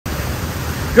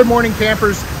Good morning,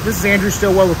 campers. This is Andrew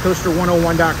Stillwell with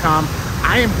Coaster101.com.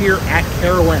 I am here at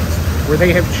Carowinds, where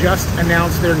they have just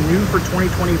announced their new for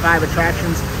 2025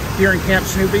 attractions here in Camp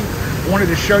Snoopy. I wanted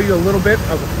to show you a little bit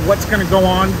of what's going to go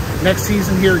on next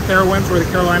season here at Carowinds, where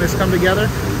the Carolinas come together.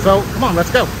 So come on,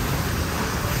 let's go.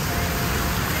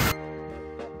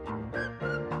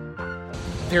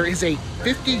 There is a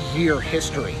 50-year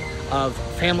history of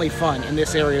family fun in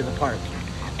this area of the park,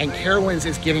 and Carowinds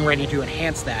is getting ready to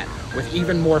enhance that with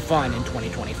even more fun in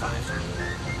 2025.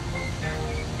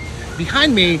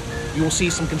 Behind me, you will see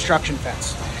some construction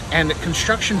fence. And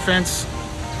construction fence,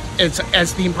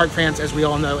 as theme park fans, as we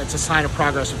all know, it's a sign of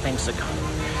progress of things to come.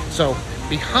 So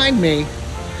behind me,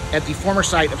 at the former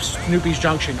site of Snoopy's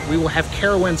Junction, we will have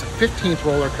Carowinds' 15th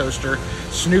roller coaster,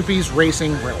 Snoopy's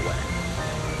Racing Railway.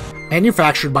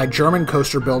 Manufactured by German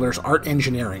coaster builders Art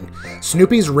Engineering,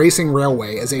 Snoopy's Racing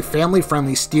Railway is a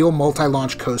family-friendly steel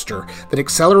multi-launch coaster that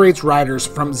accelerates riders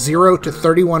from 0 to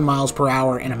 31 miles per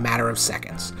hour in a matter of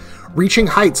seconds. Reaching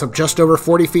heights of just over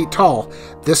 40 feet tall,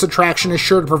 this attraction is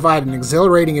sure to provide an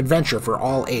exhilarating adventure for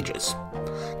all ages.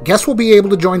 Guests will be able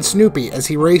to join Snoopy as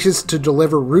he races to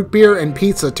deliver root beer and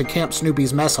pizza to Camp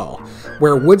Snoopy's mess hall,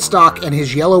 where Woodstock and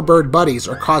his Yellowbird buddies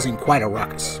are causing quite a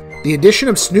ruckus. The addition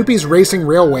of Snoopy's Racing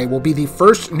Railway will be the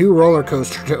first new roller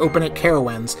coaster to open at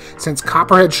Carowinds since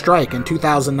Copperhead Strike in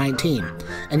 2019,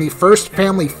 and the first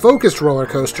family-focused roller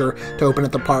coaster to open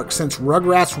at the park since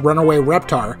Rugrats Runaway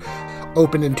Reptar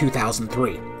opened in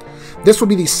 2003. This will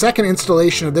be the second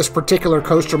installation of this particular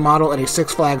coaster model at a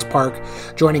Six Flags park,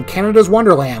 joining Canada's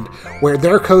Wonderland, where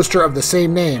their coaster of the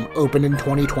same name opened in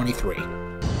 2023.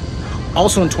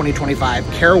 Also in 2025,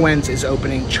 Carowinds is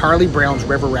opening Charlie Brown's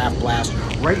River Raft Blast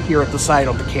right here at the site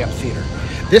of the Camp Theater.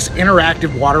 This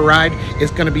interactive water ride is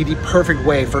going to be the perfect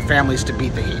way for families to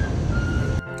beat the heat.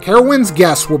 Carowinds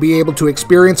guests will be able to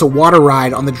experience a water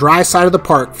ride on the dry side of the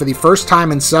park for the first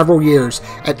time in several years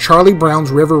at Charlie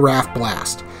Brown's River Raft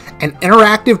Blast, an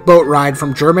interactive boat ride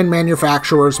from German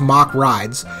manufacturers Mach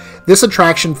Rides. This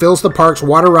attraction fills the park's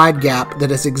water ride gap that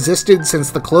has existed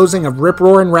since the closing of Rip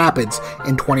Roarin' Rapids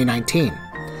in 2019.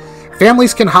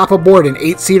 Families can hop aboard an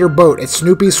 8-seater boat at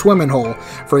Snoopy's Swimming Hole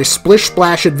for a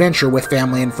splish-splash adventure with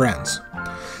family and friends.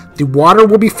 The water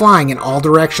will be flying in all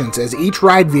directions as each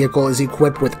ride vehicle is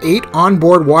equipped with 8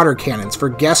 onboard water cannons for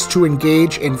guests to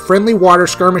engage in friendly water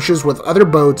skirmishes with other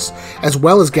boats as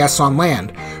well as guests on land,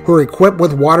 who are equipped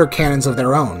with water cannons of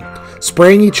their own,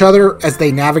 spraying each other as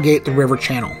they navigate the river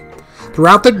channel.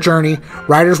 Throughout the journey,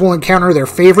 riders will encounter their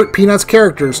favorite Peanuts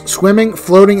characters swimming,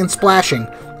 floating, and splashing,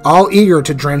 all eager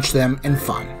to drench them in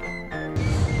fun.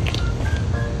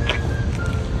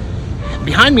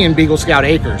 Behind me in Beagle Scout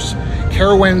Acres,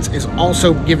 Carowinds is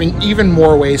also giving even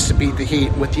more ways to beat the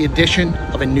heat with the addition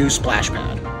of a new splash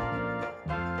pad.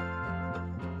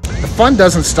 The fun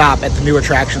doesn't stop at the new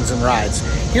attractions and rides.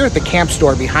 Here at the camp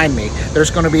store behind me,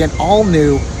 there's going to be an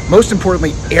all-new, most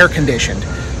importantly air-conditioned,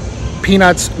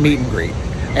 Peanuts meet and greet,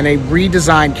 and a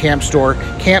redesigned camp store,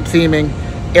 camp theming,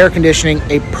 air conditioning,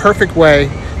 a perfect way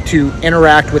to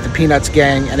interact with the Peanuts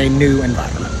gang in a new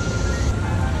environment.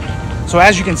 So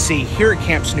as you can see, here at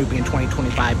Camp Snoopy in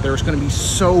 2025, there's going to be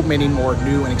so many more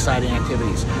new and exciting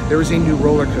activities. There is a new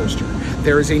roller coaster,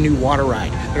 there is a new water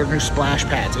ride, there are new splash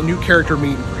pads, a new character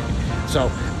meet and greet. So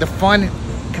the fun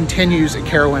continues at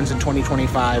Carowinds in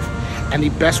 2025, and the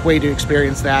best way to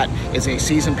experience that is a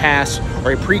season pass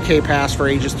or a pre-K pass for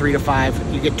ages 3 to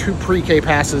 5. You get 2 pre-K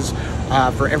passes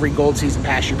for every gold season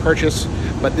pass you purchase.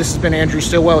 But this has been Andrew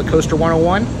Stillwell at Coaster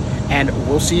 101, and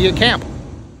we'll see you at camp.